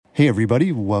Hey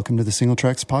everybody, welcome to the Single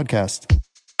Tracks Podcast.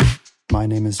 My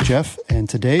name is Jeff, and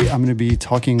today I'm going to be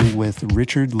talking with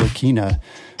Richard Lakina,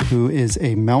 who is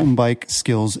a mountain bike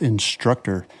skills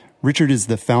instructor. Richard is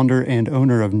the founder and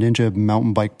owner of Ninja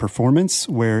Mountain Bike Performance,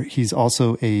 where he's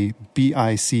also a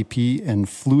BICP and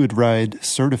Fluid Ride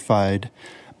certified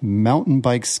mountain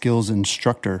bike skills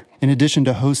instructor. In addition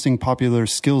to hosting popular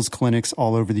skills clinics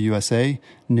all over the USA,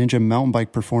 Ninja Mountain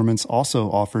Bike Performance also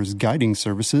offers guiding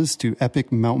services to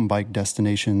epic mountain bike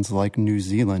destinations like New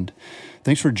Zealand.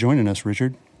 Thanks for joining us,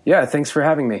 Richard. Yeah, thanks for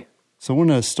having me. So I want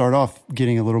to start off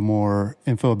getting a little more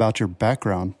info about your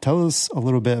background. Tell us a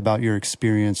little bit about your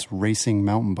experience racing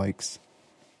mountain bikes.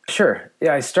 Sure.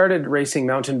 Yeah, I started racing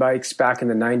mountain bikes back in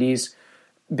the 90s.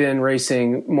 Been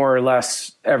racing more or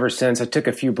less ever since. I took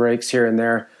a few breaks here and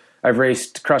there. I've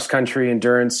raced cross country,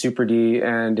 endurance, Super D,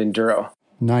 and enduro.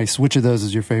 Nice. Which of those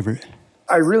is your favorite?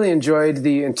 I really enjoyed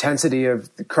the intensity of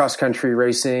cross country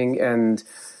racing and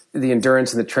the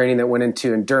endurance and the training that went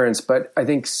into endurance. But I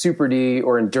think Super D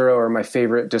or enduro are my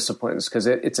favorite disciplines because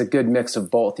it's a good mix of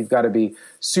both. You've got to be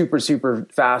super, super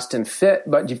fast and fit,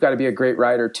 but you've got to be a great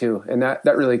rider too. And that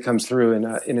really comes through in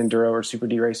enduro or Super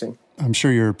D racing. I'm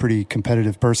sure you're a pretty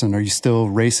competitive person. Are you still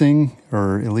racing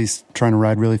or at least trying to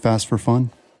ride really fast for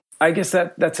fun? I guess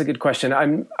that's a good question.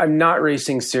 I'm not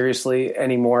racing seriously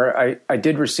anymore. I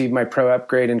did receive my pro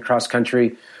upgrade in cross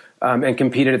country and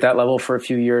competed at that level for a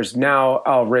few years. Now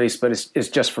I'll race, but it's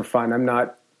just for fun. I'm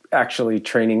not actually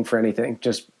training for anything,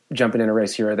 just jumping in a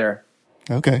race here or there.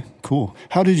 Okay, cool.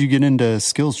 How did you get into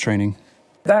skills training?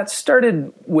 That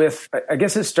started with, I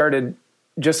guess it started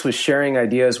just with sharing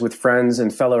ideas with friends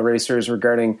and fellow racers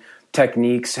regarding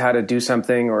techniques, how to do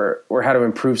something or how to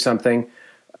improve something.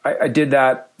 I did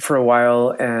that for a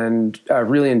while and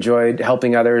really enjoyed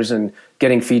helping others and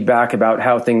getting feedback about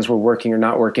how things were working or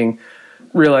not working.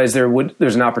 Realized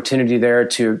there's an opportunity there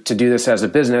to do this as a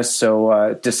business,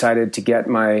 so decided to get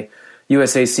my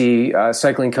USAC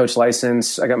cycling coach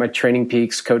license. I got my Training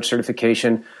Peaks coach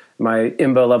certification, my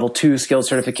IMBA level 2 skills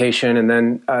certification, and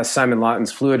then Simon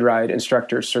Lawton's Fluid Ride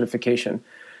instructor certification.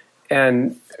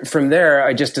 And from there,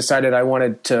 I just decided I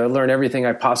wanted to learn everything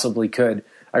I possibly could.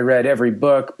 I read every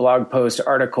book, blog post,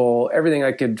 article, everything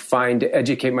I could find to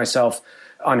educate myself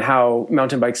on how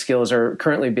mountain bike skills are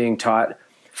currently being taught.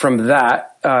 From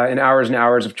that, in hours and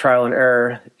hours of trial and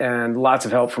error and lots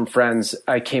of help from friends,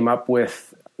 I came up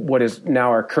with what is now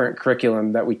our current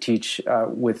curriculum that we teach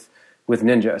with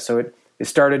Ninja. So it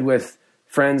started with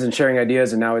friends and sharing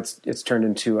ideas, and now it's turned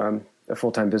into a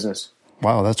full-time business.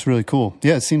 Wow, that's really cool.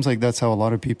 Yeah, it seems like that's how a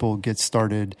lot of people get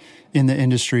started in the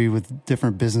industry with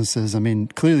different businesses. I mean,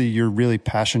 clearly you're really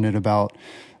passionate about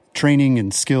training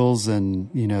and skills, and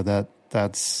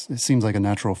it seems like a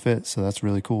natural fit. So that's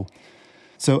really cool.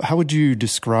 So how would you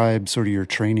describe sort of your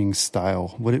training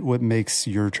style? What makes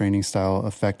your training style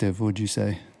effective, would you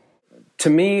say?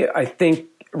 To me, I think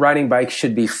riding bikes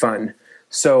should be fun.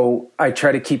 So I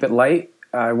try to keep it light.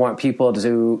 I want people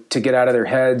to get out of their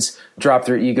heads, drop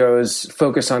their egos,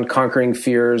 focus on conquering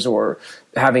fears or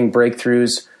having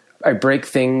breakthroughs. I break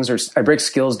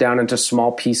skills down into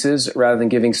small pieces rather than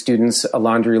giving students a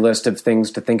laundry list of things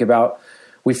to think about.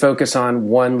 We focus on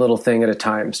one little thing at a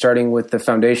time, starting with the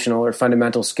foundational or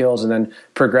fundamental skills and then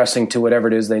progressing to whatever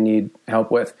it is they need help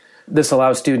with. This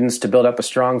allows students to build up a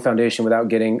strong foundation without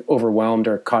getting overwhelmed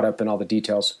or caught up in all the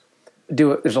details.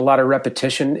 There's a lot of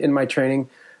repetition in my training.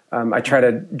 I try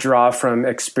to draw from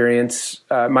experience,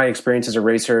 my experience as a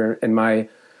racer and my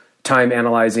time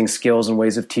analyzing skills and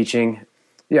ways of teaching.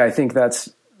 Yeah, I think that's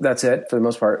it for the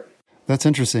most part. That's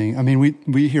interesting. I mean,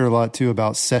 we hear a lot too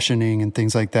about sessioning and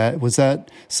things like that. Was that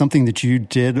something that you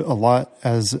did a lot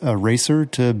as a racer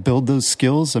to build those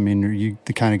skills? I mean, are you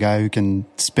the kind of guy who can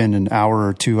spend an hour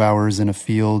or 2 hours in a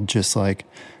field just like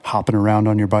hopping around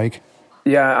on your bike?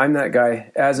 Yeah, I'm that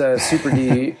guy. As a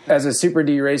Super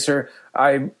D racer,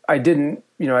 I didn't,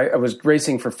 I was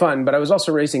racing for fun, but I was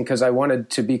also racing because I wanted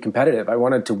to be competitive. I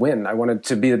wanted to win. I wanted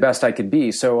to be the best I could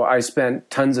be. So I spent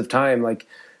tons of time like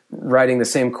riding the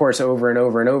same course over and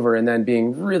over and over, and then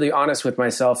being really honest with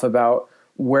myself about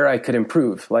where I could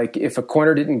improve. Like if a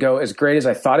corner didn't go as great as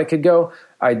I thought it could go,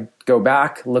 I'd go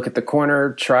back, look at the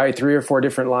corner, try 3 or 4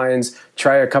 different lines,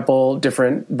 try a couple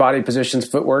different body positions,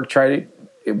 footwork, try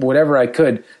whatever I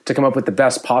could to come up with the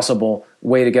best possible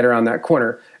way to get around that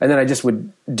corner. And then I just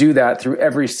would do that through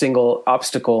every single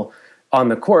obstacle on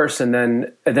the course and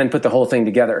then put the whole thing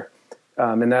together.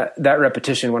 And that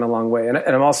repetition went a long way. And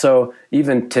I'm also,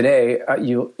 even today,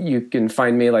 you can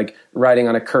find me like riding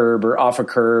on a curb or off a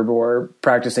curb or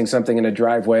practicing something in a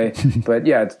driveway. But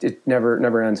yeah, it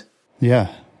never ends.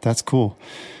 Yeah, that's cool.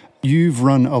 You've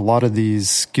run a lot of these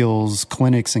skills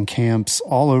clinics and camps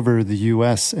all over the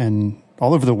U.S. and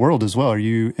all over the world as well. Are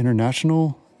you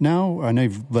international now? I know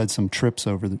you've led some trips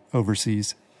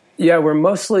overseas. Yeah, we're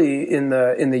mostly in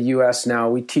the U.S. now.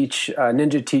 We teach,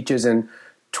 Ninja teaches in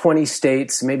 20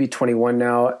 states, maybe 21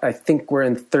 now. I think we're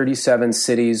in 37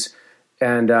 cities,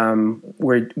 and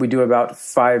we do about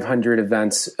 500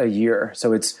 events a year.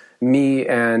 So it's me,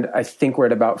 and I think we're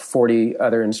at about 40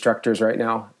 other instructors right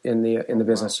now in the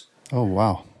business. Oh,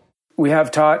 wow. We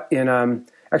have taught in,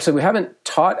 actually, we haven't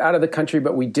taught out of the country,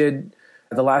 but we did,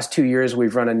 the last 2 years,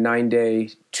 we've run a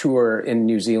 9-day tour in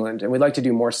New Zealand. And we'd like to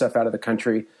do more stuff out of the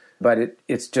country, but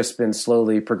it's just been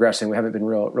slowly progressing. We haven't been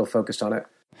real focused on it.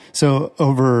 So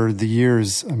over the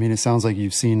years, I mean, it sounds like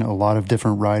you've seen a lot of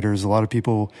different riders. A lot of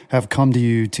people have come to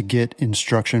you to get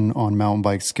instruction on mountain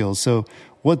bike skills. So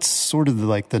what's sort of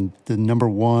the number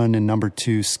one and number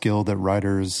two skill that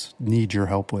riders need your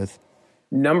help with?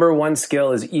 Number one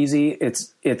skill is easy.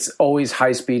 It's always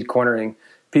high-speed cornering.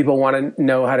 People want to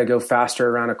know how to go faster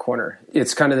around a corner.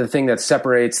 It's kind of the thing that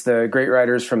separates the great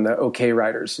riders from the okay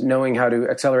riders. Knowing how to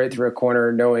accelerate through a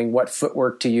corner, knowing what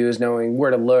footwork to use, knowing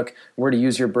where to look, where to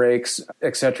use your brakes,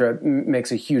 etc.,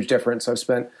 makes a huge difference. I've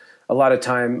spent a lot of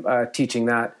time teaching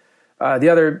that. The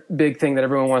other big thing that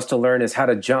everyone wants to learn is how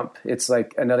to jump. It's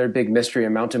like another big mystery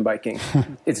in mountain biking.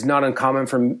 It's not uncommon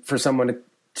for someone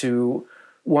to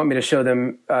want me to show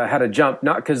them how to jump,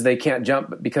 not because they can't jump,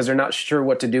 but because they're not sure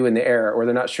what to do in the air, or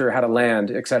they're not sure how to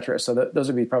land, etc. So those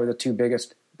would be probably the two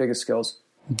biggest skills.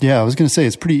 Yeah, I was going to say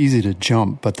it's pretty easy to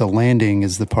jump, but the landing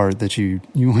is the part that you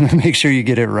want to make sure you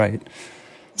get it right.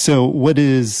 So what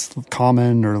is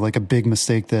common or like a big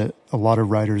mistake that a lot of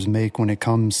riders make when it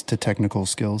comes to technical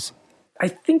skills? I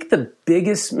think the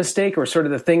biggest mistake, or sort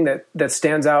of the thing that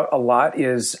stands out a lot,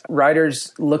 is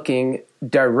riders looking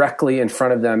directly in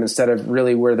front of them instead of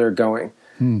really where they're going.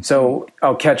 So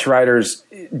I'll catch riders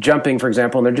jumping, for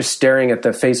example, and they're just staring at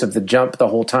the face of the jump the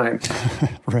whole time.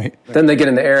 Right. Then they get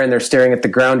in the air and they're staring at the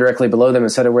ground directly below them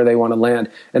instead of where they want to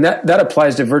land. And that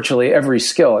applies to virtually every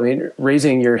skill. I mean,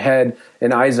 raising your head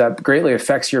and eyes up greatly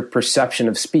affects your perception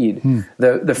of speed.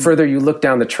 The further you look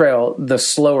down the trail, the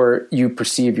slower you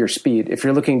perceive your speed. If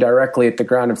you're looking directly at the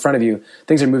ground in front of you,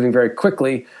 things are moving very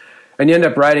quickly, and you end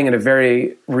up riding in a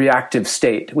very reactive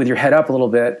state. With your head up a little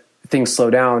bit, things slow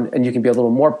down and you can be a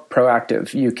little more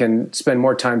proactive. You can spend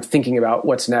more time thinking about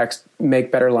what's next,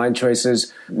 make better line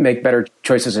choices, make better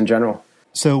choices in general.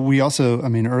 So we also, I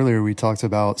mean, earlier we talked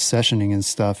about sessioning and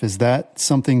stuff. Is that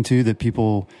something too that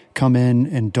people come in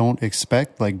and don't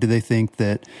expect? Like, do they think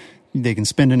that they can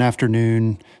spend an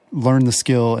afternoon, learn the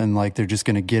skill, and like they're just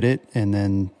going to get it, and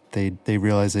then they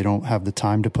realize they don't have the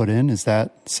time to put in? Is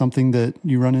that something that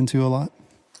you run into a lot?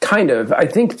 Kind of. I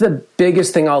think the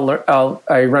biggest thing I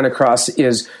run across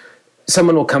is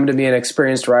someone will come to me, an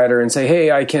experienced rider, and say,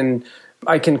 "Hey, I can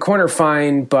corner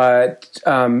fine, but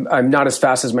I'm not as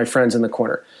fast as my friends in the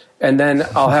corner." And then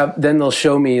then they'll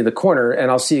show me the corner,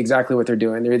 and I'll see exactly what they're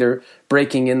doing. They're either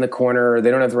braking in the corner, or they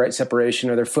don't have the right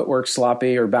separation, or their footwork's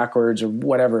sloppy or backwards or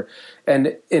whatever.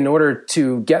 And in order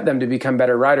to get them to become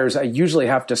better riders, I usually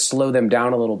have to slow them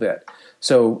down a little bit.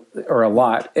 Or a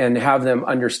lot, and have them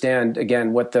understand,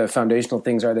 again, what the foundational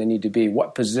things are they need to be.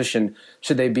 What position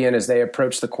should they be in as they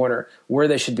approach the corner, where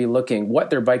they should be looking,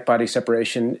 what their bike body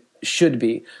separation should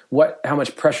be, how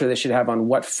much pressure they should have on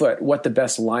what foot, what the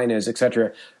best line is,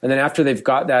 etc. And then after they've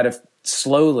got that, if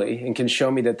slowly, and can show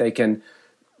me that they can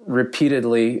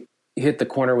repeatedly hit the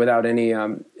corner without any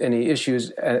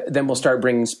issues, then we'll start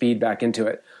bringing speed back into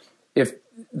it. If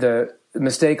the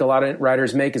mistake a lot of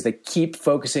riders make is they keep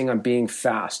focusing on being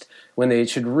fast when they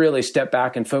should really step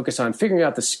back and focus on figuring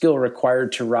out the skill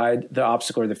required to ride the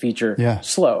obstacle or the feature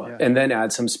slow, and then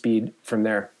add some speed from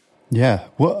there. Yeah.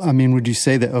 Well, I mean, would you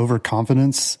say that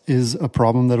overconfidence is a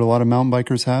problem that a lot of mountain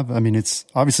bikers have? I mean, it's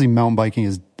obviously mountain biking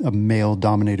is a male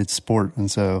dominated sport. And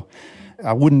so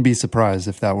I wouldn't be surprised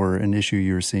if that were an issue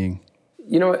you were seeing.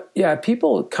 You know what? Yeah,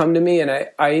 people come to me and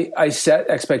I set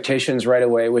expectations right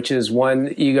away, which is,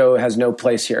 one, ego has no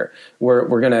place here. We're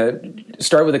going to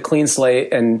start with a clean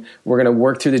slate, and we're going to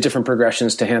work through the different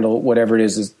progressions to handle whatever it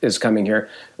is coming here,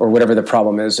 or whatever the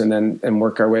problem is, and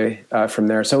work our way from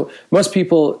there. So most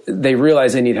people, they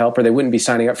realize they need help, or they wouldn't be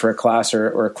signing up for a class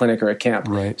or a clinic or a camp.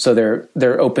 Right. So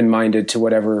they're open-minded to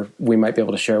whatever we might be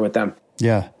able to share with them.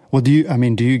 Yeah. Well, do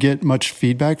you get much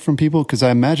feedback from people? Because I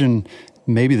imagine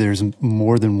maybe there's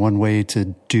more than one way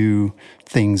to do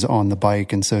things on the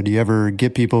bike. And so do you ever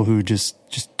get people who just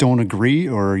don't agree,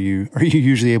 or are you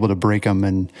usually able to break them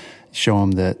and show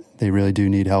them that they really do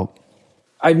need help?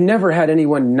 I've never had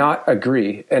anyone not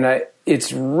agree. And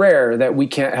it's rare that we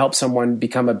can't help someone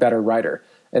become a better rider.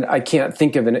 And I can't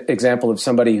think of an example of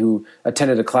somebody who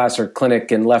attended a class or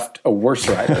clinic and left a worse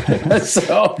rider.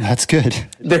 So that's good.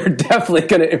 They're definitely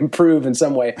going to improve in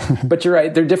some way. But you're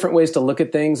right. There are different ways to look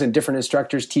at things, and different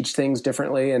instructors teach things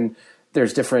differently, and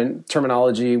there's different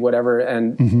terminology, whatever.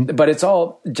 And but it's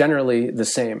all generally the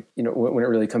same, when it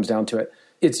really comes down to it.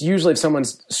 It's usually if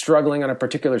someone's struggling on a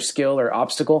particular skill or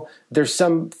obstacle, there's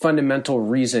some fundamental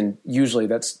reason usually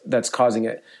that's causing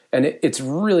it. And it's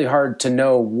really hard to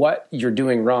know what you're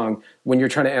doing wrong when you're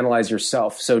trying to analyze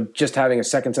yourself. So just having a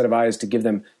second set of eyes to give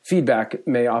them feedback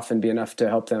may often be enough to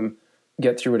help them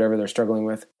get through whatever they're struggling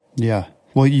with. Yeah.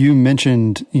 Well, you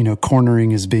mentioned,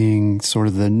 cornering as being sort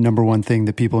of the number one thing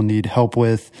that people need help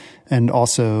with, and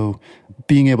also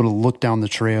being able to look down the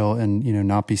trail and,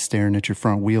 not be staring at your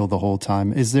front wheel the whole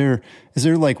time. Is there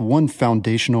like one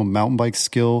foundational mountain bike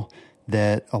skill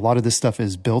that a lot of this stuff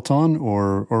is built on,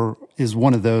 or is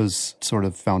one of those sort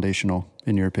of foundational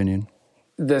in your opinion?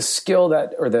 The skill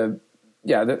the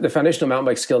foundational mountain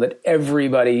bike skill that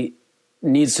everybody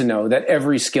needs to know, that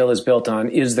every skill is built on,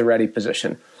 is the ready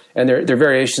position. And there are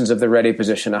variations of the ready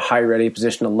position, a high ready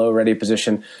position, a low ready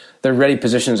position. The ready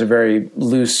position is a very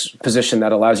loose position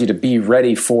that allows you to be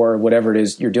ready for whatever it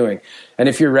is you're doing. And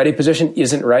if your ready position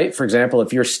isn't right, for example,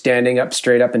 if you're standing up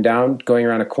straight up and down, going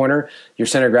around a corner, your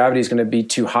center of gravity is going to be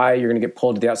too high. You're going to get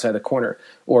pulled to the outside of the corner.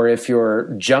 Or if you're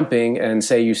jumping and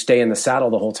say you stay in the saddle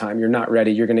the whole time, you're not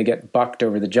ready. You're going to get bucked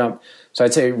over the jump. So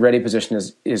I'd say ready position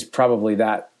is probably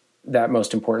that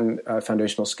most important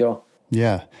foundational skill.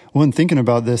 Yeah. When thinking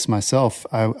about this myself,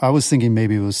 I was thinking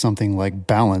maybe it was something like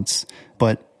balance,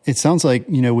 but it sounds like,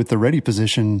 with the ready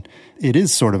position, it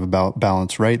is sort of about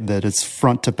balance, right? That it's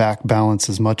front to back balance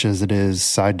as much as it is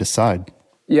side to side.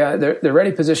 Yeah. The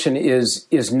ready position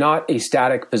is not a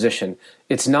static position.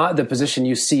 It's not the position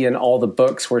you see in all the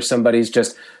books where somebody's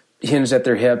just hinged at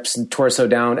their hips and torso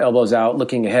down, elbows out,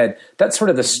 looking ahead. That's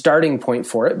sort of the starting point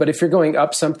for it. But if you're going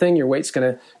up something, your body's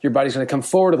going to come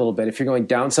forward a little bit. If you're going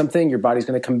down something, your body's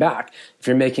going to come back. If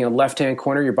you're making a left-hand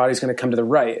corner, your body's going to come to the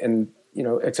right, and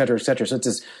et cetera, et cetera. So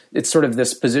it's sort of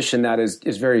this position that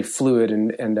is very fluid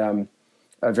and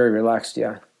very relaxed.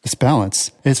 Yeah. It's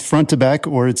balance. It's front to back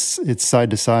or it's side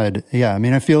to side. Yeah. I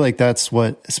mean, I feel like that's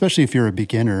what, especially if you're a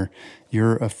beginner,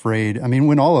 you're afraid. I mean,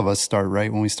 when all of us start,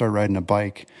 right? When we start riding a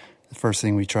bike, the first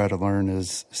thing we try to learn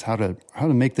is how to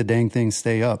make the dang thing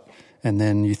stay up. And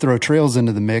then you throw trails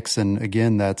into the mix. And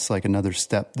again, that's like another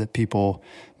step that people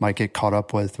might get caught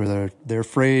up with, where they're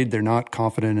afraid, they're not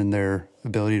confident in their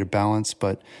ability to balance.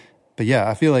 But yeah,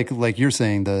 I feel like you're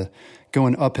saying, the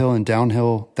going uphill and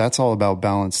downhill, that's all about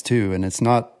balance too. And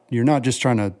you're not just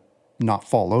trying to not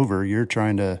fall over. You're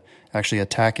trying to actually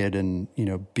attack it and,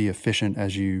 be efficient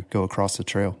as you go across the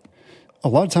trail. A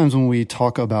lot of times when we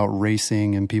talk about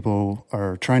racing and people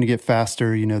are trying to get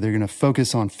faster, they're going to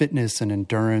focus on fitness and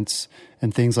endurance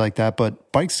and things like that.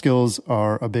 But bike skills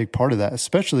are a big part of that,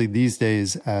 especially these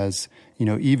days as,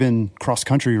 even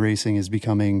cross-country racing is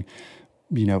becoming,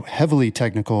 heavily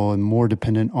technical and more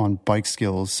dependent on bike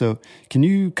skills. So can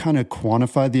you kind of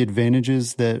quantify the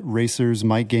advantages that racers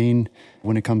might gain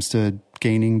when it comes to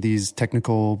gaining these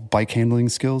technical bike handling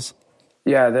skills?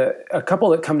 Yeah, a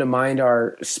couple that come to mind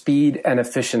are speed and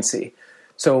efficiency.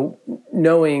 So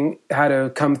knowing how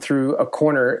to come through a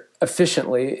corner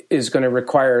efficiently is going to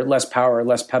require less power,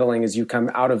 less pedaling as you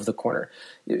come out of the corner.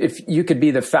 If you could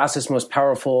be the fastest, most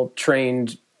powerful,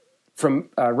 trained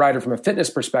rider from a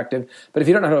fitness perspective, but if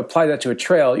you don't know how to apply that to a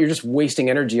trail, you're just wasting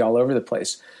energy all over the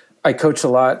place. I coached a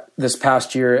lot this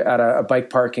past year at a bike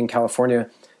park in California,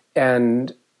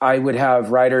 and I would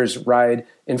have riders ride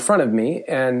in front of me,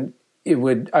 and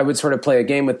I would sort of play a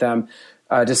game with them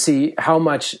to see how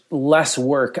much less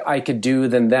work I could do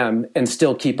than them and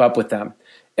still keep up with them.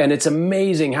 And it's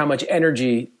amazing how much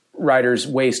energy riders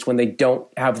waste when they don't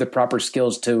have the proper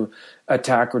skills to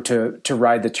attack or to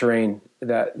ride the terrain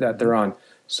that they're on.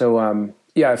 So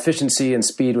efficiency and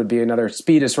speed would be another.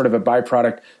 Speed is sort of a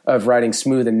byproduct of riding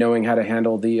smooth and knowing how to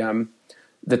handle the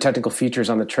technical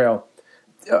features on the trail.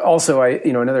 Also,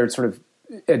 another sort of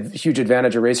a huge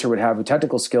advantage a racer would have with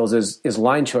technical skills is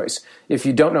line choice. If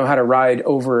you don't know how to ride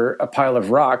over a pile of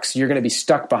rocks, you're going to be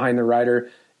stuck behind the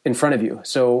rider in front of you.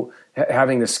 So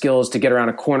having the skills to get around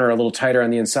a corner a little tighter on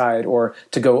the inside, or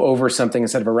to go over something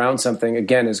instead of around something,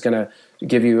 again, is going to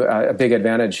give you a big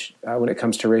advantage when it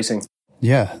comes to racing.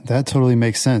 Yeah, that totally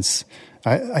makes sense.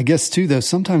 I guess too, though,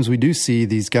 sometimes we do see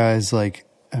these guys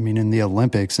in the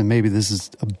Olympics, and maybe this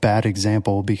is a bad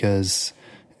example because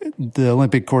the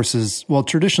Olympic courses, well,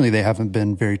 traditionally they haven't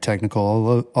been very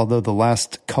technical, although the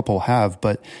last couple have,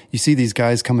 but you see these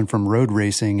guys coming from road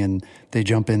racing and they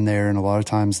jump in there, and a lot of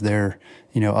times they're,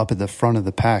 up at the front of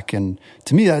the pack. And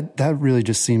to me, that really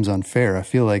just seems unfair. I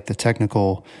feel like the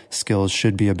technical skills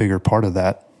should be a bigger part of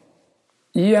that.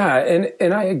 Yeah,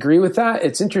 and I agree with that.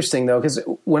 It's interesting though, because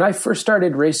when I first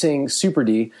started racing Super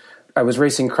D, I was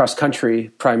racing cross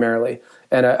country primarily.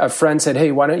 And a friend said,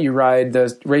 "Hey, why don't you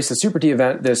race the Super D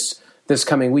event this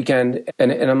coming weekend?"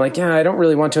 And I'm like, "Yeah, I don't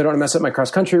really want to. I don't want to mess up my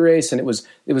cross country race." And it was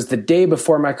the day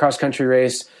before my cross country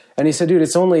race. And he said, "Dude,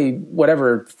 it's only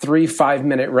 3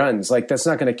 5-minute runs. Like, that's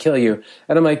not going to kill you."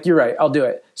 And I'm like, "You're right. I'll do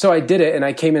it." So I did it, and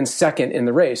I came in second in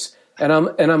the race. And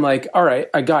I'm like, "All right,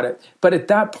 I got it." But at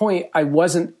that point, I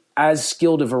wasn't as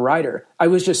skilled of a rider. I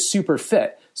was just super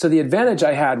fit. So the advantage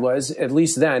I had was, at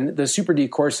least then, the Super D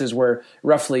courses were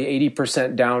roughly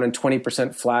 80% down and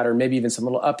 20% flat, or maybe even some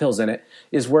little uphills in it,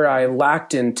 is where I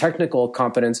lacked in technical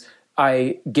competence.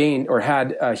 I gained or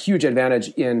had a huge advantage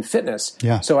in fitness.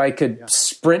 Yeah. So I could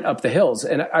sprint up the hills.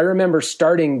 And I remember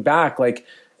starting back, like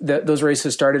those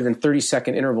races started in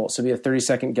 30-second intervals. So it'd be a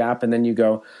 30-second gap, and then you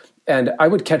go. And I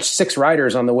would catch 6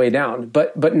 riders on the way down,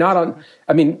 but not on,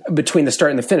 between the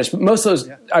start and the finish. But most of those,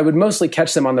 I would mostly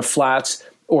catch them on the flats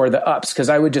or the ups, because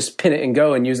I would just pin it and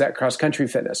go and use that cross country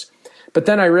fitness. But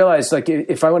then I realized, like,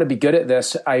 if I want to be good at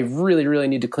this, I really, really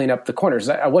need to clean up the corners.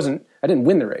 I didn't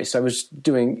win the race. I was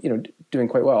doing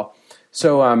quite well.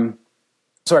 So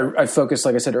I focused,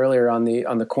 like I said earlier, on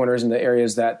the corners and the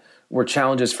areas that were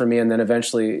challenges for me, and then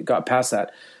eventually got past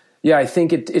that. Yeah, I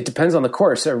think it depends on the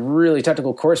course. A really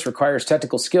technical course requires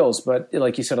technical skills, but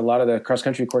like you said, a lot of the cross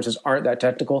country courses aren't that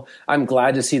technical. I'm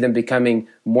glad to see them becoming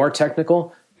more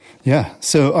technical. Yeah.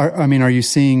 So, are you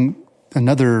seeing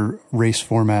another race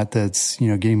format that's,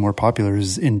 getting more popular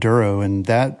is enduro, and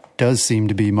that does seem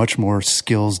to be much more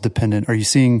skills dependent. Are you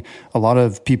seeing a lot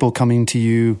of people coming to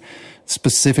you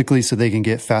specifically so they can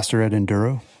get faster at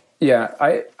enduro? Yeah,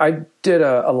 I did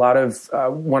a lot of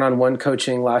one-on-one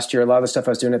coaching last year. A lot of the stuff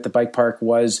I was doing at the bike park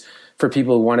was for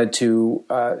people who wanted to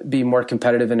be more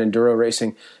competitive in enduro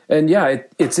racing. And yeah,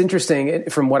 it's interesting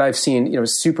from what I've seen.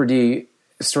 Super D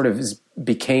sort of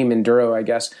became enduro, I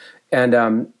guess, and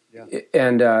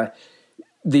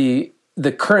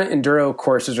the current enduro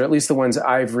courses, or at least the ones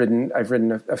I've ridden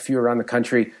a few around the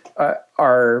country,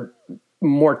 are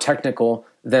more technical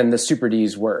than the Super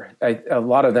Ds were. A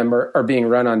lot of them are being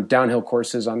run on downhill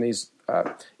courses on these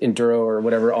enduro or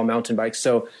whatever, all mountain bikes.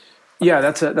 So yeah,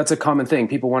 that's a common thing.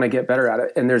 People want to get better at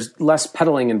it, and there's less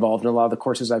pedaling involved in a lot of the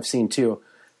courses I've seen too.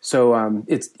 So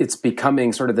it's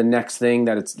becoming sort of the next thing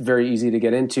that it's very easy to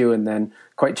get into, and then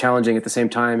quite challenging at the same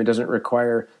time. It doesn't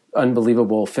require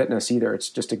unbelievable fitness either. It's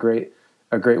just a great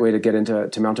way to get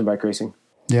into mountain bike racing.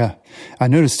 Yeah. I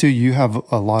noticed too, you have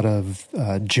a lot of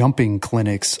jumping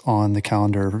clinics on the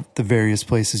calendar, the various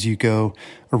places you go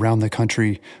around the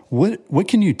country. What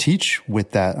can you teach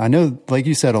with that? I know, like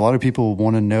you said, a lot of people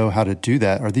want to know how to do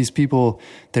that. Are these people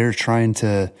that are trying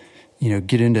to,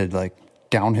 get into like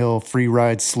downhill free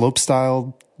ride slope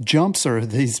style jumps, or are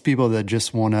these people that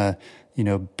just want to,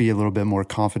 be a little bit more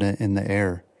confident in the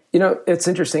air? It's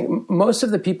interesting. Most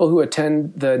of the people who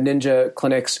attend the Ninja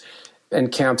clinics and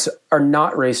camps are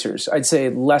not racers. I'd say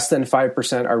less than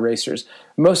 5% are racers.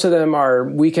 Most of them are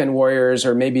weekend warriors,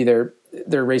 or maybe they're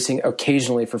racing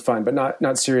occasionally for fun, but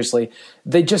not seriously.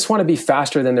 They just want to be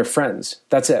faster than their friends.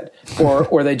 That's it.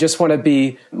 Or they just want to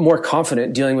be more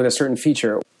confident dealing with a certain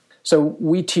feature. So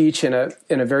we teach in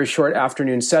a very short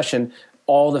afternoon session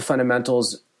all the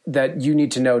fundamentals that you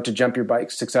need to know to jump your bike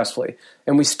successfully.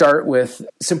 And we start with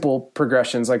simple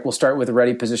progressions, like we'll start with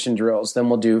ready position drills. Then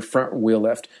we'll do front wheel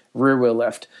lift, rear wheel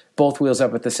lift, both wheels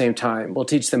up at the same time. We'll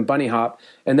teach them bunny hop,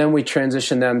 and then we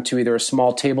transition them to either a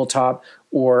small tabletop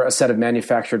or a set of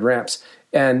manufactured ramps.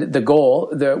 And the goal,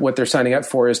 what they're signing up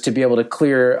for, is to be able to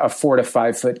clear a 4 to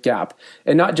 5 foot gap,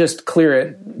 and not just clear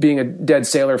it being a dead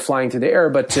sailor flying through the air,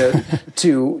 but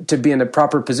to be in the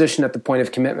proper position at the point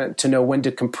of commitment, to know when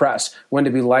to compress, when to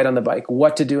be light on the bike,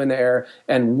 what to do in the air,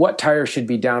 and what tire should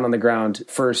be down on the ground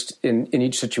first in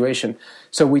each situation.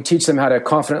 So we teach them how to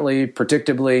confidently,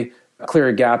 predictably clear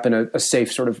a gap in a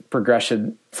safe sort of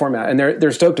progression format. And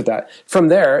they're stoked with that. From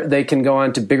there, they can go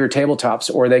on to bigger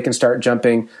tabletops, or they can start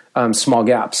jumping small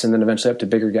gaps, and then eventually up to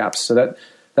bigger gaps. So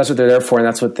that's what they're there for, and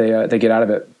that's what they get out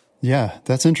of it. Yeah,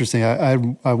 that's interesting.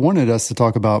 I wanted us to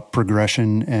talk about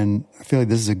progression, and I feel like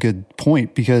this is a good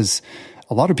point, because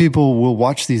a lot of people will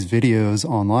watch these videos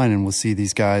online and will see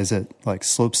these guys at like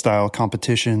slope style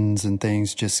competitions and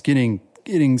things just getting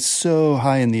getting so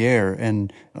high in the air.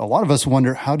 And a lot of us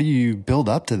wonder, how do you build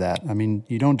up to that? I mean,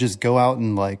 you don't just go out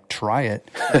and like try it.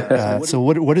 So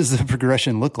what does the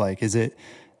progression look like? Is it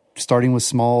starting with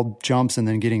small jumps and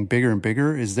then getting bigger and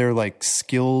bigger? Is there like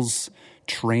skills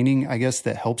training, I guess,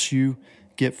 that helps you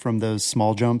get from those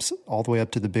small jumps all the way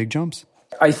up to the big jumps?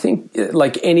 I think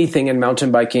like anything in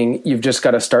mountain biking, you've just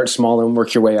got to start small and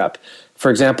work your way up. For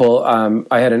example,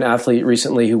 I had an athlete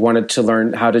recently who wanted to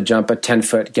learn how to jump a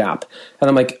 10-foot gap. And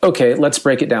I'm like, okay, let's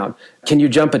break it down. Can you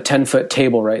jump a 10-foot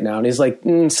table right now? And he's like,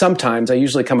 sometimes. I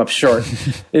usually come up short.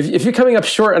 If you're coming up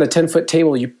short on a 10-foot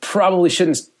table, you probably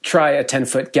shouldn't try a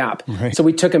 10-foot gap. Right. So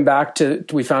we took him back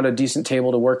we found a decent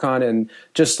table to work on and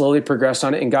just slowly progressed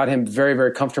on it and got him very,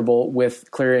 very comfortable with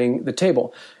clearing the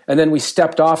table. And then we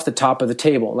stepped off the top of the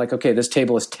table. Like, okay, this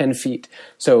table is 10 feet.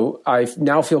 So I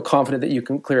now feel confident that you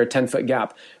can clear a 10-foot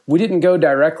gap. We didn't go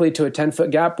directly to a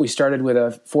 10-foot gap. We started with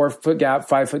a 4-foot gap,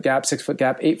 5-foot gap, 6-foot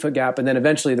gap, 8-foot gap, and then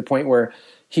eventually the point where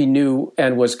he knew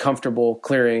and was comfortable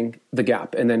clearing the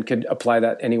gap and then could apply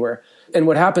that anywhere. And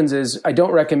what happens is I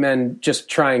don't recommend just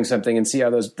trying something and see how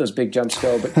those big jumps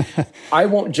go. But I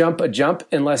won't jump a jump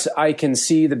unless I can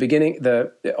see the beginning,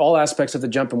 all aspects of the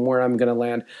jump and where I'm going to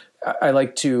land. I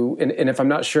like to, and if I'm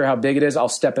not sure how big it is, I'll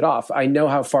step it off. I know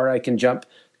how far I can jump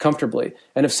comfortably.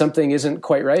 And if something isn't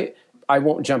quite right, I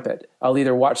won't jump it. I'll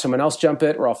either watch someone else jump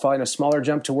it or I'll find a smaller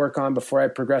jump to work on before I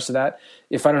progress to that.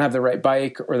 If I don't have the right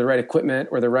bike or the right equipment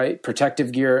or the right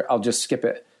protective gear, I'll just skip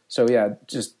it. So yeah,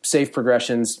 just safe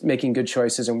progressions, making good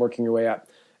choices and working your way up.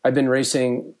 I've been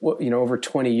racing, over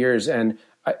 20 years and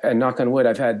knock on wood,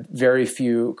 I've had very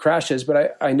few crashes,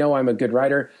 but I know I'm a good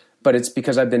rider, but it's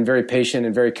because I've been very patient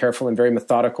and very careful and very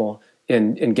methodical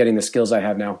in getting the skills I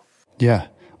have now. Yeah.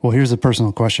 Well, here's a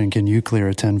personal question. Can you clear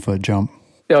a 10-foot jump?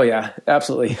 Oh yeah,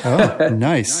 absolutely. Oh,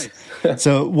 nice.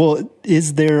 So, well,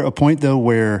 is there a point though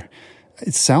where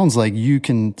it sounds like you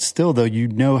can still, though, you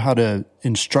know how to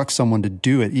instruct someone to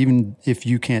do it, even if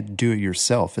you can't do it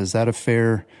yourself? Is that a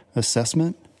fair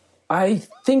assessment? I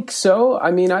think so.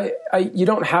 I mean, you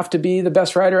don't have to be the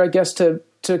best rider, I guess, to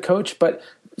coach. But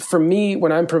for me,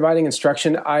 when I'm providing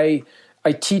instruction, I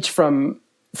teach from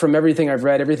everything I've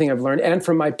read, everything I've learned, and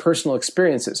from my personal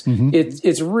experiences. Mm-hmm.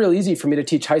 It's real easy for me to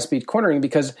teach high-speed cornering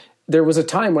because there was a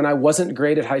time when I wasn't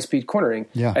great at high-speed cornering.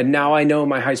 Yeah. And now I know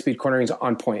my high-speed cornering is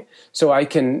on point. So I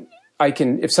can,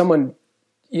 if someone,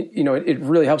 it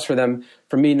really helps for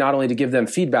me not only to give them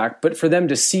feedback, but for them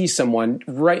to see someone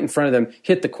right in front of them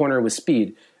hit the corner with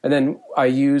speed. And then I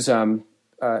use an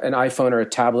iPhone or a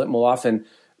tablet, and will often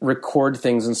record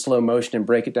things in slow motion and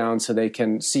break it down so they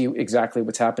can see exactly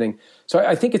what's happening. So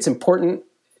I think it's important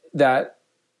that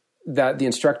the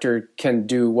instructor can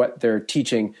do what they're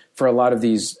teaching for a lot of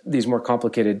these more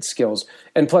complicated skills.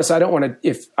 And plus, I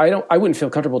wouldn't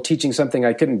feel comfortable teaching something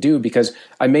I couldn't do because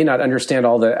I may not understand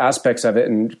all the aspects of it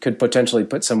and could potentially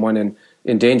put someone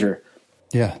in danger.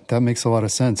 Yeah, that makes a lot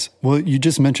of sense. Well, you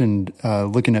just mentioned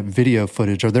looking at video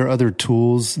footage. Are there other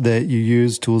tools that you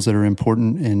use, tools that are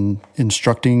important in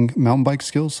instructing mountain bike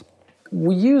skills?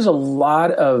 We use a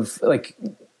lot of,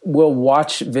 we'll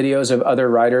watch videos of other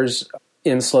riders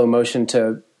in slow motion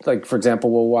to, for example,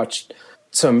 we'll watch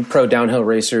some pro downhill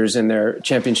racers in their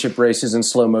championship races in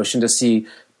slow motion to see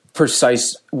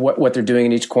precise what they're doing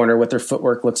in each corner, what their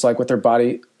footwork looks like, what their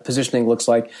body positioning looks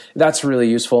like. That's really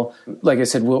useful. Like I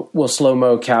said, we'll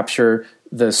slow-mo capture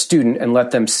the student and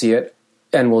let them see it,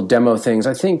 and we'll demo things.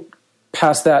 I think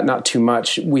past that, not too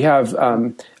much. We have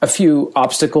a few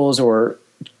obstacles or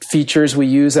features we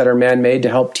use that are man-made to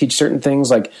help teach certain things.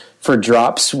 Like for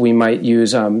drops, we might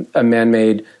use a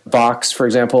man-made box, for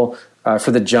example.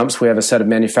 For the jumps, we have a set of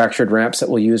manufactured ramps that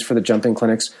we'll use for the jumping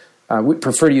clinics. We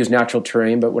prefer to use natural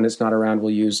terrain, but when it's not around,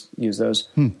 we'll use those.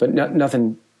 But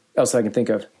nothing else that I can think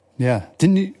of. Yeah.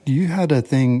 You had a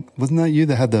thing, wasn't that you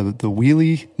that had the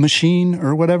wheelie machine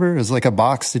or whatever? It was like a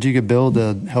box that you could build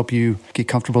to help you get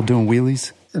comfortable doing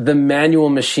wheelies? The manual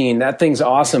machine, that thing's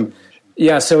awesome.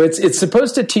 Yeah, so it's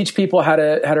supposed to teach people how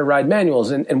to ride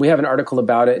manuals, and we have an article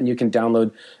about it, and you can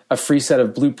download a free set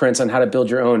of blueprints on how to build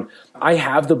your own. I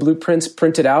have the blueprints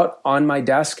printed out on my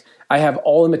desk. I have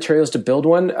all the materials to build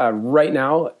one right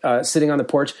now sitting on the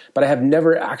porch, but I have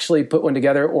never actually put one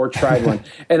together or tried one.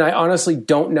 And I honestly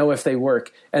don't know if they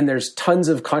work. And there's tons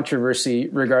of controversy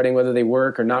regarding whether they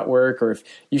work or not work, or if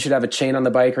you should have a chain on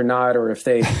the bike or not, or if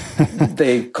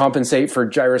they compensate for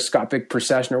gyroscopic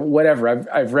precession or whatever.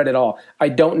 I've read it all. I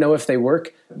don't know if they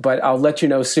work, but I'll let you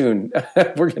know soon.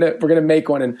 We're gonna make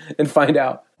one and find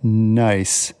out.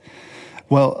 Nice.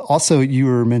 Well, also you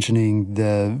were mentioning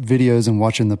the videos and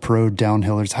watching the pro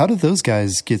downhillers. How do those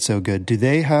guys get so good? Do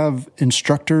they have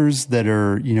instructors that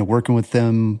are, working with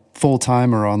them full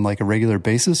time or on like a regular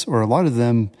basis, or a lot of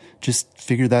them just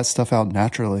figure that stuff out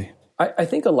naturally? I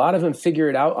think a lot of them figure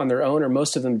it out on their own, or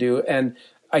most of them do. And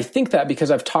I think that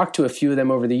because I've talked to a few of them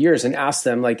over the years and asked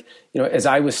them, like, as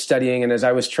I was studying and as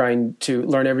I was trying to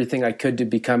learn everything I could to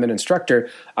become an instructor,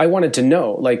 I wanted to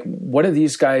know, like, what do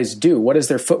these guys do? What is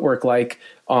their footwork like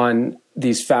on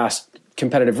these fast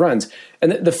competitive runs?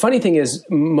 And the funny thing is,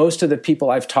 most of the people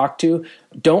I've talked to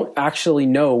don't actually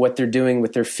know what they're doing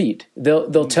with their feet.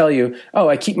 They'll tell you, oh,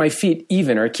 I keep my feet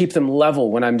even, or I keep them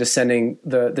level when I'm descending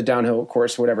the downhill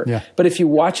course or whatever. Yeah. But if you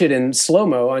watch it in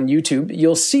slow-mo on YouTube,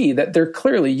 you'll see that they're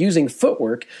clearly using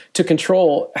footwork to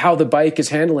control how the bike is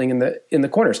handling in the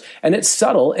corners. And it's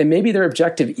subtle, and maybe their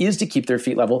objective is to keep their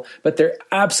feet level, but they're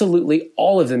absolutely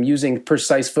all of them using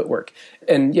precise footwork.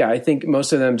 And yeah, I think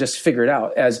most of them just figure it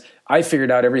out, as I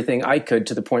figured out everything I could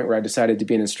to the point where I decided to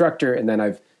be an instructor, and then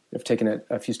I've taken it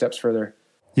a few steps further.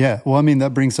 Yeah. Well, I mean,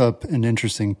 that brings up an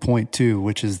interesting point too,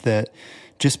 which is that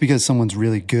just because someone's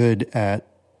really good at,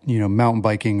 mountain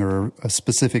biking or a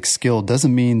specific skill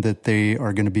doesn't mean that they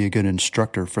are going to be a good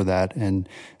instructor for that. And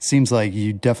it seems like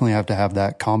you definitely have to have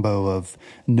that combo of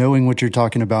knowing what you're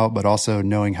talking about, but also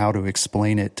knowing how to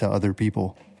explain it to other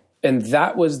people. And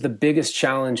that was the biggest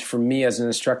challenge for me as an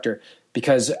instructor,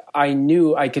 because I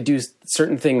knew I could do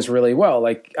certain things really well.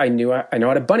 Like I know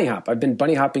how to bunny hop. I've been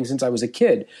bunny hopping since I was a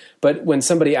kid. But when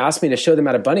somebody asked me to show them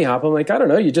how to bunny hop, I'm like, I don't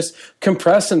know, you just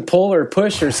compress and pull or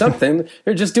push or something,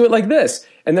 or just do it like this.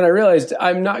 And then I realized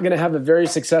I'm not going to have a very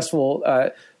successful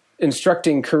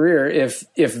instructing career if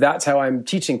that's how I'm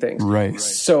teaching things. Right.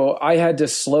 So I had to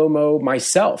slow-mo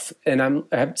myself, and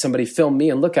I had somebody film me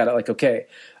and look at it like, okay,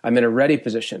 I'm in a ready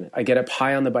position. I get up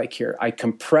high on the bike here. I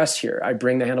compress here. I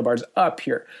bring the handlebars up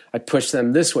here. I push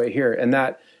them this way here, and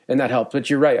that helped. But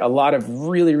you're right. A lot of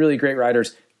really, really great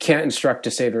riders can't instruct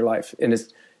to save their life. And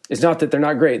it's not that they're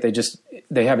not great.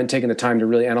 They haven't taken the time to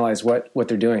really analyze what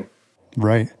they're doing.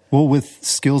 Right. Well, with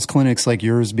skills clinics like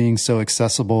yours being so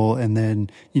accessible, and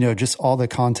then, just all the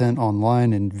content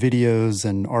online and videos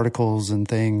and articles and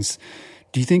things,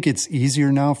 do you think it's easier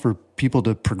now for people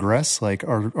to progress? Like,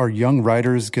 are young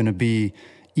riders going to be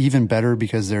even better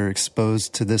because they're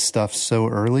exposed to this stuff so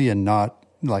early and not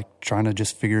like trying to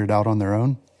just figure it out on their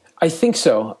own? I think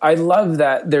so. I love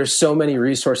that there's so many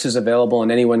resources available, and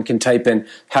anyone can type in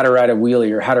how to ride a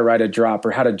wheelie or how to ride a drop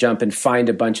or how to jump and find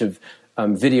a bunch of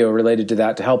video related to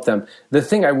that to help them. The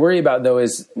thing I worry about, though,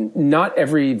 is not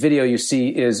every video you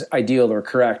see is ideal or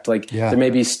correct. There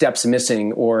may be steps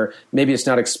missing, or maybe it's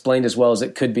not explained as well as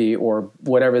it could be, or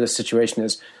whatever the situation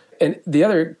is. And the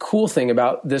other cool thing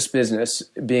about this business,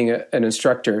 being an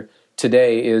instructor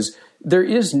today, is there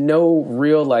is no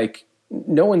real,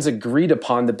 no one's agreed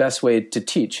upon the best way to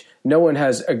teach. No one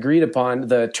has agreed upon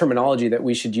the terminology that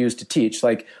we should use to teach.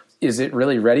 Like, is it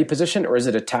really ready position, or is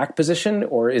it attack position,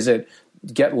 or is it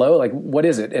get low? Like, what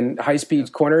is it? And high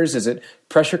speed corners, is it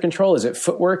pressure control? Is it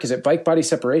footwork? Is it bike body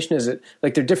separation? Is it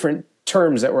like, they're different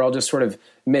terms that we're all just sort of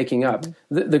making up.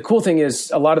 The cool thing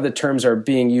is a lot of the terms are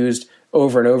being used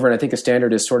over and over, and I think a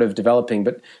standard is sort of developing.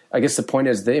 But I guess the point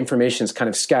is the information is kind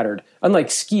of scattered. Unlike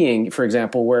skiing, for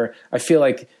example, where I feel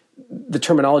like the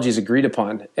terminology is agreed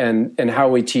upon, and how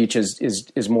we teach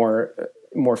is more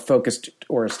focused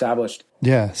or established.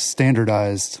 Yeah,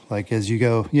 standardized. Like as you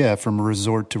go, from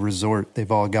resort to resort,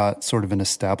 they've all got sort of an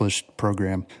established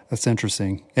program. That's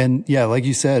interesting. And yeah, like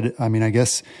you said, I mean, I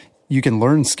guess you can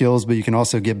learn skills, but you can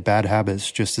also get bad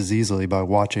habits just as easily by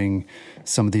watching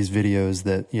some of these videos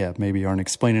that, maybe aren't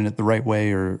explaining it the right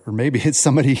way, or maybe it's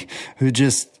somebody who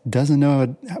just doesn't know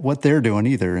what they're doing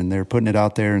either, and they're putting it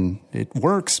out there and it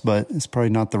works, but it's probably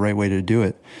not the right way to do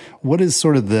it. What is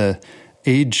sort of the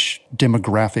age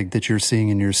demographic that you're seeing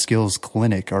in your skills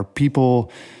clinic? Are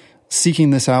people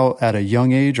seeking this out at a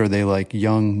young age? Are they like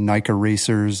young NICA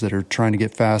racers that are trying to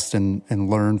get fast and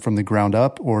learn from the ground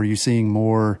up? Or are you seeing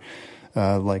more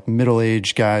like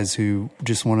middle-aged guys who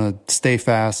just want to stay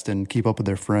fast and keep up with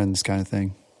their friends kind of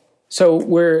thing? So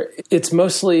it's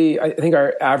mostly, I think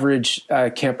our average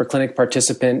camper clinic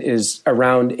participant is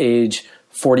around age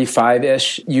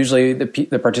 45-ish. Usually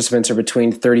the participants are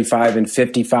between 35 and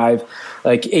 55.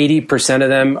 Like 80% of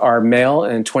them are male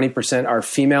and 20% are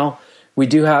female. We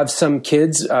do have some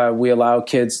kids. We allow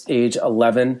kids age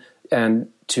 11 and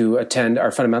to attend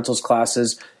our fundamentals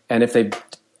classes. And if they've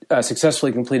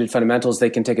successfully completed fundamentals, they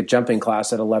can take a jumping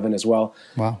class at 11 as well.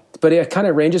 Wow. But it kind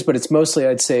of ranges, but it's mostly,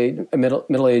 I'd say,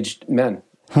 middle-aged men.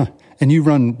 Huh. And you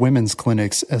run women's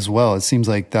clinics as well. It seems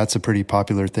like that's a pretty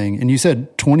popular thing. And you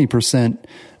said 20%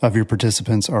 of your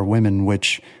participants are women,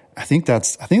 which I think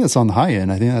that's on the high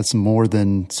end. I think that's more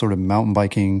than sort of mountain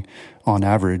biking on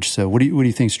average. So what do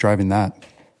you think's driving that?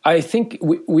 I think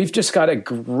we've just got a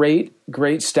great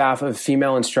staff of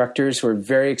female instructors who are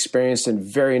very experienced and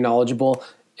very knowledgeable,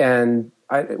 and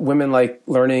women like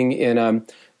learning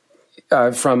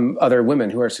from other women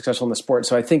who are successful in the sport.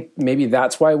 So I think maybe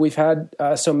that's why we've had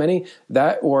so many.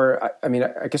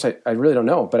 I guess I really don't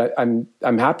know, but I'm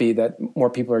happy that more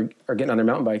people are getting on their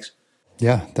mountain bikes.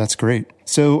 Yeah, that's great.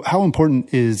 So how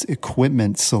important is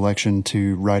equipment selection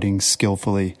to riding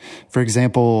skillfully? For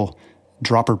example,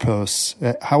 dropper posts.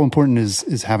 How important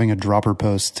is having a dropper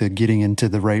post to getting into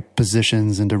the right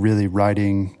positions and to really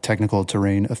riding technical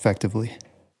terrain effectively?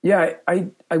 Yeah,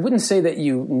 I wouldn't say that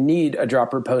you need a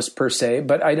dropper post per se,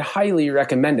 but I'd highly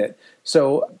recommend it.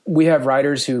 So we have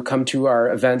riders who come to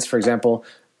our events. For example,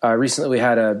 recently we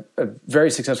had a very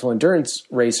successful endurance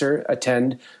racer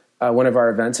attend one of our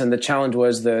events, and the challenge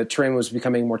was the terrain was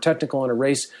becoming more technical in a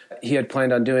race he had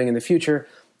planned on doing in the future,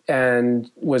 and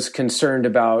was concerned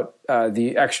about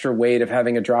the extra weight of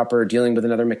having a dropper, dealing with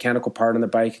another mechanical part on the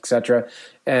bike, etc.,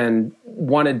 and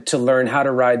wanted to learn how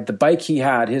to ride the bike he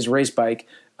had, his race bike,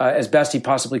 as best he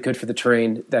possibly could for the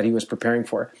terrain that he was preparing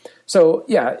for. So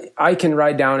yeah, I can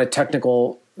ride down a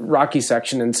technical rocky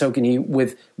section, and so can he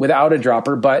without a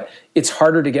dropper, but it's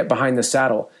harder to get behind the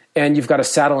saddle. And you've got a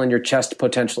saddle in your chest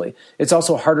potentially. It's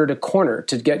also harder to corner.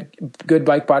 To get good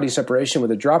bike body separation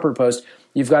with a dropper post,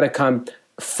 you've got to come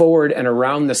forward and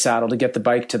around the saddle to get the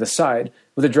bike to the side.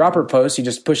 With a dropper post, you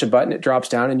just push a button, it drops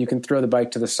down, and you can throw the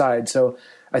bike to the side. So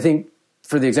I think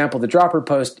for the example of the dropper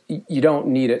post, you don't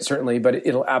need it certainly, but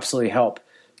it'll absolutely help.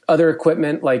 Other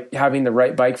equipment, like having the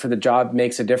right bike for the job,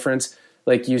 makes a difference.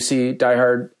 Like you see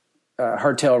diehard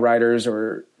hardtail riders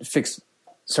or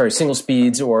single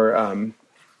speeds or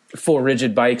full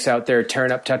rigid bikes out there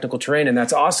tearing up technical terrain, and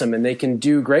that's awesome, and they can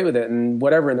do great with it and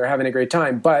whatever, and they're having a great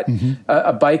time. But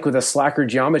a bike with a slacker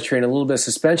geometry and a little bit of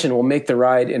suspension will make the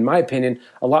ride, in my opinion,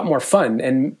 a lot more fun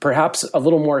and perhaps a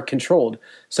little more controlled.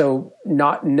 So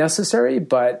not necessary,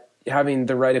 but having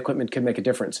the right equipment can make a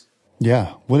difference.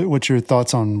 Yeah. What's your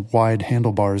thoughts on wide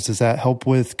handlebars? Does that help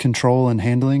with control and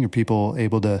handling? Are people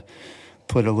able to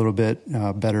put a little bit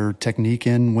better technique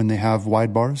in when they have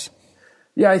wide bars?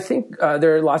 Yeah, I think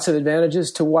there are lots of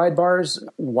advantages to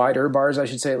wider bars, I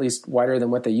should say, at least wider than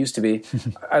what they used to be.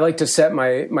 I like to set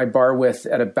my bar width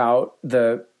at about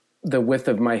the width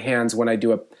of my hands when I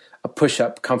do a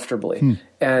push-up comfortably.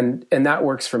 And that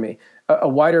works for me. A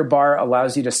wider bar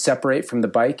allows you to separate from the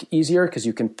bike easier because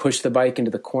you can push the bike into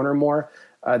the corner more.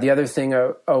 The other thing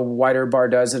a wider bar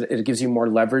does, it gives you more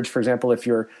leverage. For example, if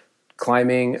you're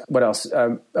climbing, what else?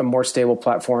 A more stable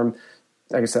platform.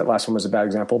 I guess that last one was a bad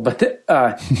example, but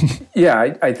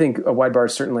yeah, I think a wide bar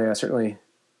certainly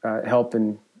help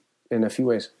in a few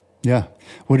ways. Yeah.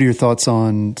 What are your thoughts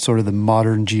on sort of the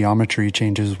modern geometry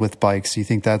changes with bikes? Do you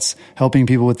think that's helping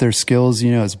people with their skills,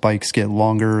 as bikes get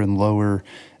longer and lower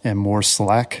and more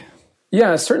slack?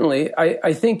 Yeah, certainly.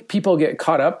 I think people get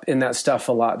caught up in that stuff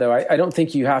a lot, though. I don't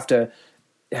think you have to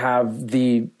have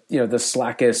the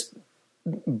slackest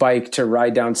bike to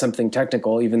ride down something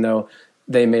technical, even though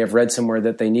they may have read somewhere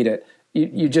that they need it.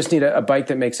 You just need a bike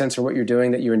that makes sense for what you're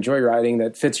doing, that you enjoy riding,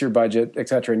 that fits your budget, et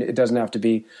cetera. And it doesn't have to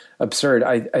be absurd.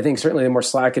 I think certainly the more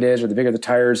slack it is or the bigger the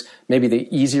tires, maybe the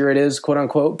easier it is, quote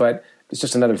unquote, but it's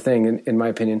just another thing in my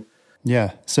opinion.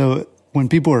 Yeah. So when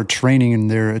people are training and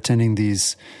they're attending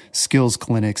these skills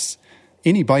clinics,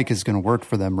 any bike is going to work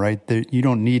for them, right? You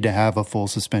don't need to have a full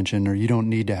suspension, or you don't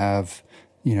need to have,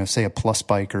 say a plus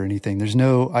bike or anything. There's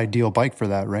no ideal bike for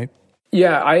that, right?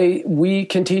 Yeah, we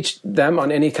can teach them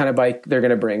on any kind of bike they're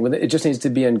going to bring. It just needs to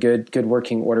be in good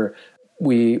working order.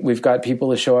 We've got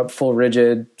people who show up full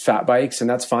rigid fat bikes, and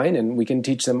that's fine, and we can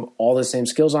teach them all the same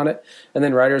skills on it. And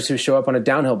then riders who show up on a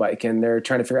downhill bike and they're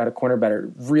trying to figure out how to corner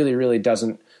better, really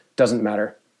doesn't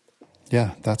matter.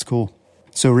 Yeah, that's cool.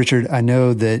 So Richard, I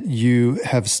know that you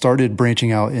have started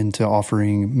branching out into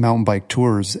offering mountain bike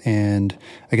tours, and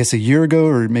I guess a year ago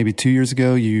or maybe 2 years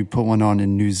ago, you put one on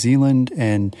in New Zealand,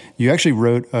 and you actually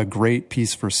wrote a great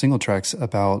piece for Single Tracks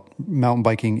about mountain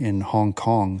biking in Hong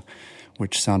Kong,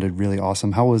 which sounded really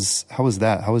awesome. How was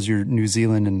that? How was your New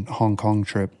Zealand and Hong Kong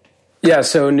trip? Yeah,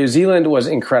 so New Zealand was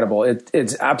incredible.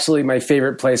 It's absolutely my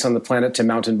favorite place on the planet to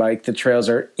mountain bike. The trails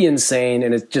are insane,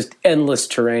 and it's just endless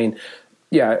terrain.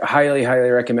 Yeah, highly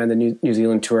recommend the New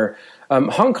Zealand tour.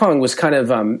 Hong Kong was kind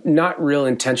of not real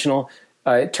intentional.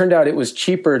 It turned out it was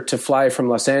cheaper to fly from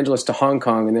Los Angeles to Hong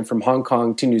Kong and then from Hong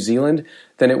Kong to New Zealand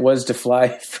than it was to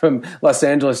fly from Los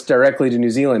Angeles directly to New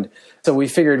Zealand. So we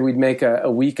figured we'd make a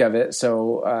week of it.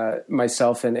 So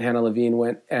myself and Hannah Levine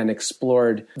went and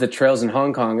explored the trails in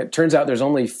Hong Kong. It turns out there's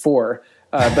only 4,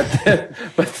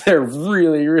 but they're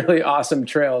really, really awesome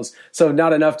trails. So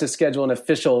not enough to schedule an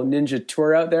official ninja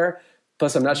tour out there.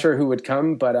 Plus, I'm not sure who would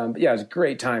come, but yeah, it's a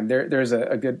great time. There's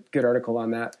a good article on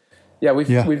that. Yeah,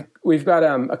 we've got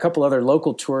a couple other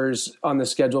local tours on the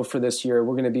schedule for this year.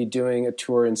 We're going to be doing a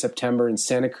tour in September in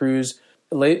Santa Cruz,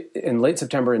 late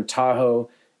September in Tahoe,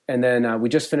 and then we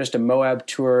just finished a Moab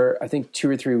tour I think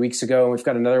 2 or 3 weeks ago, and we've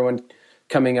got another one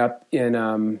coming up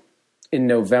in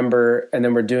November, and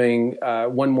then we're doing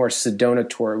one more Sedona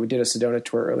tour. We did a Sedona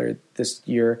tour earlier this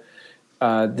year.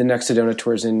 The next Sedona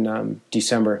tour is in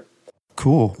December.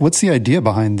 Cool. What's the idea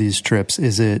behind these trips?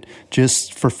 Is it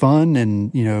just for fun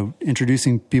and,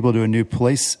 introducing people to a new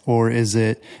place, or is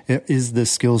the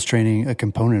skills training a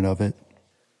component of it?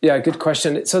 Yeah, good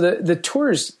question. So the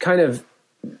tours kind of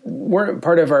weren't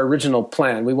part of our original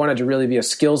plan. We wanted to really be a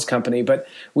skills company, but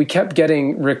we kept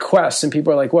getting requests, and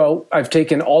people are like, well, I've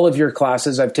taken all of your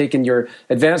classes. I've taken your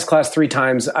advanced class 3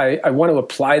 times. I want to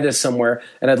apply this somewhere,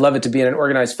 and I'd love it to be in an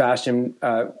organized fashion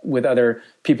with other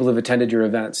people who've attended your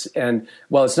events. And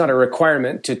while it's not a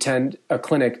requirement to attend a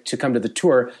clinic to come to the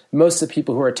tour, most of the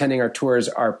people who are attending our tours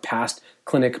are past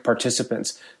clinic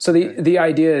participants. So the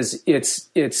idea is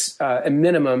it's a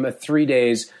minimum of 3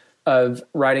 days of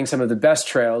riding some of the best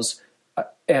trails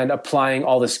and applying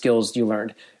all the skills you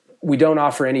learned. We don't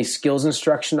offer any skills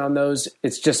instruction on those.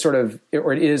 It's just it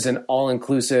is an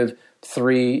all-inclusive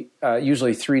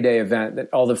usually 3-day event that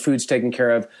all the food's taken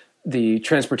care of, the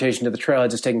transportation to the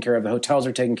trailheads is taken care of, the hotels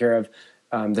are taken care of,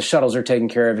 the shuttles are taken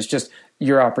care of. It's just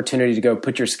your opportunity to go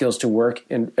put your skills to work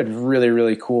in really,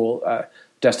 really cool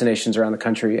destinations around the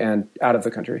country and out of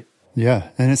the country. Yeah,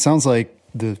 and it sounds like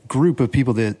the group of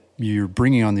people that you're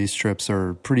bringing on these trips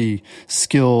are pretty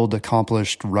skilled,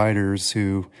 accomplished riders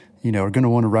who, are going to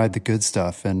want to ride the good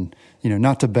stuff, and,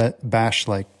 not to bash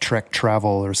like Trek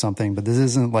Travel or something, but this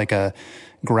isn't like a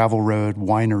gravel road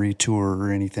winery tour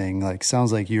or anything. Like,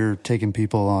 sounds like you're taking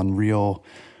people on real,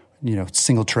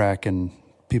 single track, and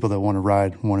people that want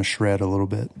to shred a little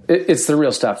bit. It's the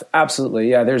real stuff. Absolutely.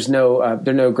 Yeah. There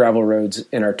are no gravel roads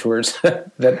in our tours.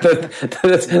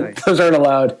 Nice. Those aren't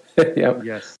allowed.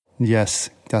 Yeah. Yes.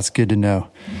 That's good to know.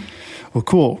 Well,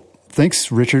 cool.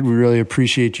 Thanks, Richard. We really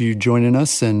appreciate you joining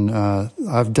us. And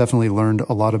I've definitely learned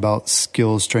a lot about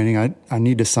skills training. I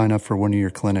need to sign up for one of your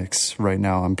clinics right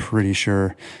now. I'm pretty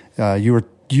sure you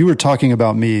were talking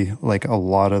about me like a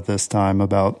lot of this time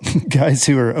about guys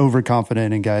who are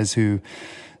overconfident and guys who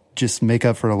just make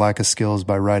up for a lack of skills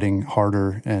by riding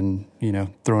harder and,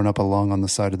 throwing up a lung on the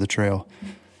side of the trail.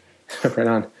 Right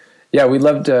on. Yeah, we'd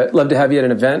love to have you at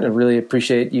an event, and really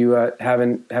appreciate you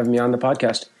having me on the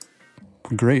podcast.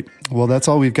 Great. Well, that's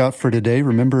all we've got for today.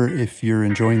 Remember, if you're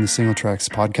enjoying the Single Tracks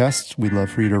podcast, we'd love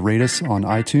for you to rate us on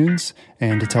iTunes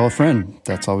and to tell a friend.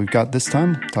 That's all we've got this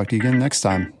time. Talk to you again next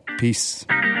time. Peace.